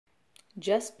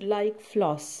Just like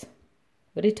Floss.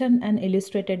 Written and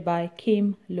illustrated by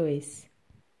Kim Lewis.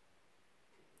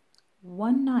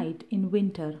 One night in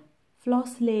winter,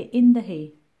 Floss lay in the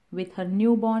hay with her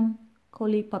newborn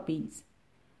collie puppies.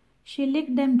 She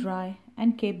licked them dry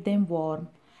and kept them warm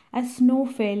as snow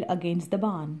fell against the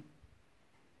barn.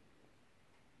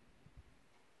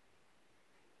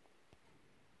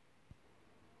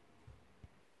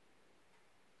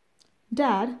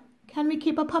 "Dad, can we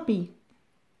keep a puppy?"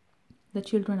 the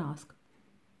children asked.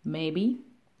 "Maybe,"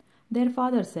 their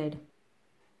father said.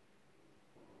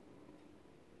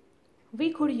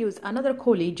 "We could use another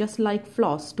collie just like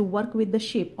Floss to work with the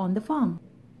sheep on the farm."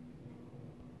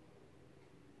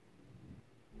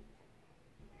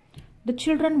 The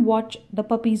children watched the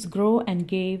puppies grow and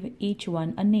gave each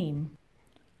one a name.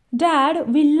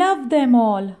 "Dad, we love them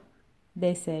all,"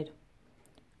 they said.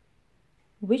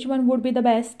 "Which one would be the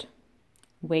best?"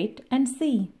 "Wait and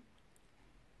see,"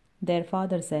 their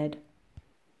father said.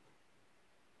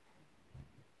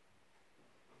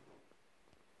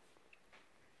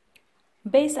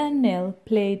 Bess and Nell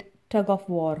played tug of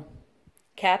war.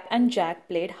 Cap and Jack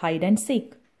played hide and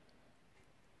seek.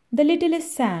 The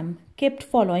littlest Sam kept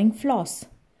following Floss.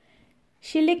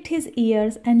 She licked his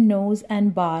ears and nose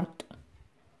and barked.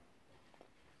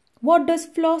 "What does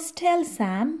Floss tell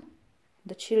Sam?"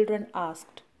 the children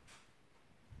asked.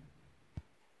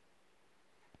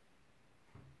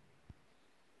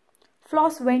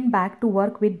 Floss went back to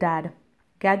work with Dad,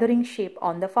 gathering sheep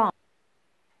on the farm.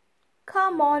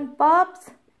 "Come on,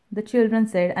 pups," the children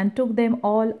said and took them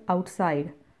all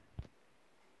outside.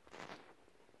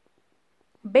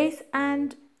 Bess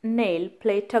and Nell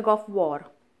played tug of war.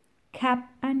 Cap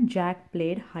and Jack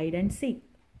played hide and seek.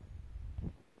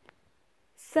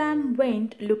 Sam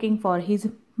went looking for his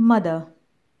mother.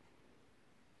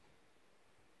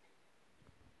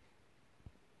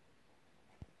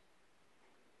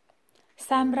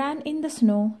 Sam ran in the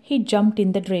snow. He jumped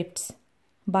in the drifts.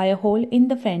 By a hole in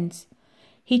the fence,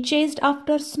 he chased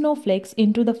after snowflakes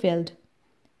into the field.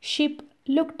 Sheep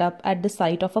looked up at the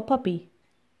sight of a puppy.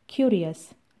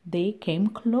 Curious, they came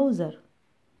closer.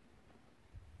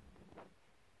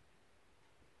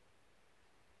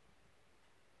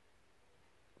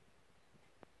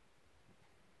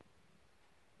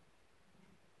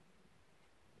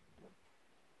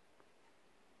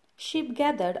 Sheep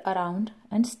gathered around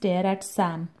and stared at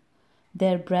Sam.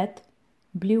 Their breath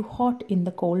blew hot in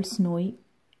the cold, snowy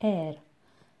air.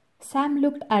 Sam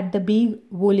looked at the big,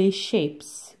 woolly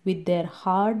shapes with their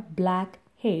hard black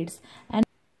heads and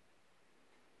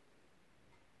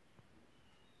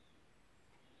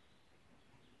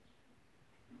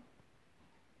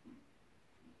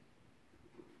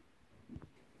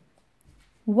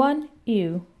one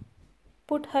ewe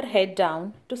put her head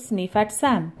down to sniff at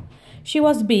Sam. She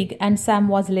was big and Sam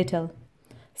was little.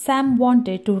 Sam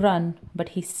wanted to run, but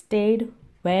he stayed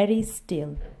very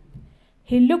still.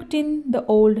 He looked in the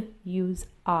old ewe's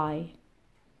eye.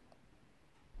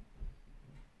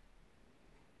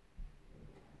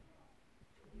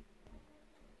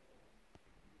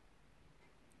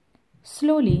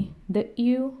 Slowly, the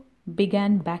ewe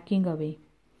began backing away.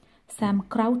 Sam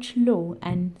crouched low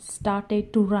and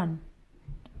started to run.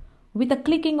 With a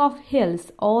clicking of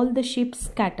heels, all the sheep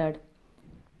scattered.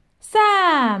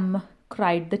 "Sam!"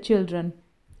 cried the children.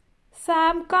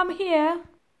 "Sam, come here!"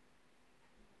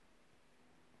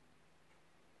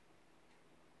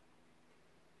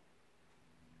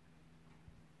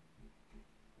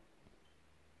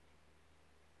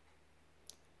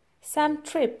 Sam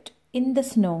tripped in the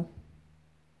snow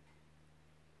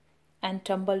and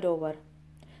tumbled over.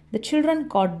 The children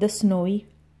caught the snowy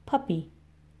puppy.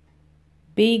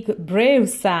 "Big, brave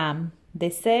Sam," they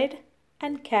said,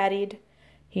 and carried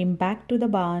him back to the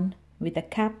barn with a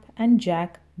Cap and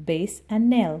Jack, Bess and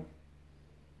Nell.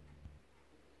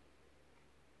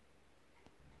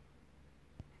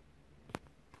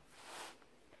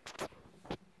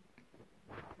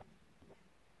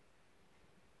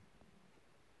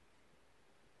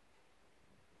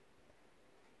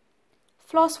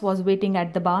 Floss was waiting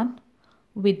at the barn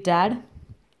with Dad.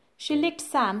 She licked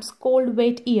Sam's cold,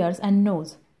 wet ears and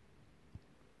nose.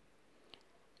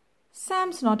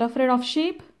 "Sam's not afraid of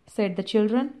sheep," said the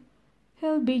children.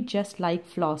 "He'll be just like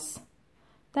Floss."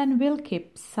 "Then we'll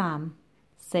keep Sam,"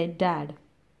 said Dad.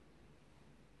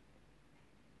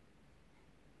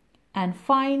 "And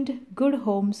find good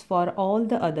homes for all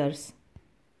the others."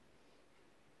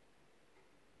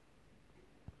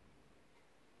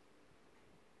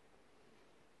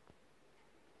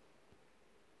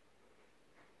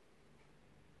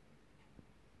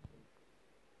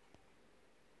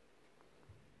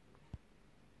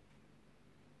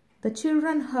 The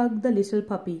children hugged the little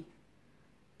puppy.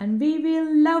 "And we will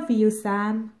love you,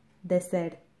 Sam," they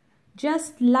said,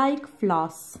 "just like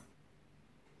Floss."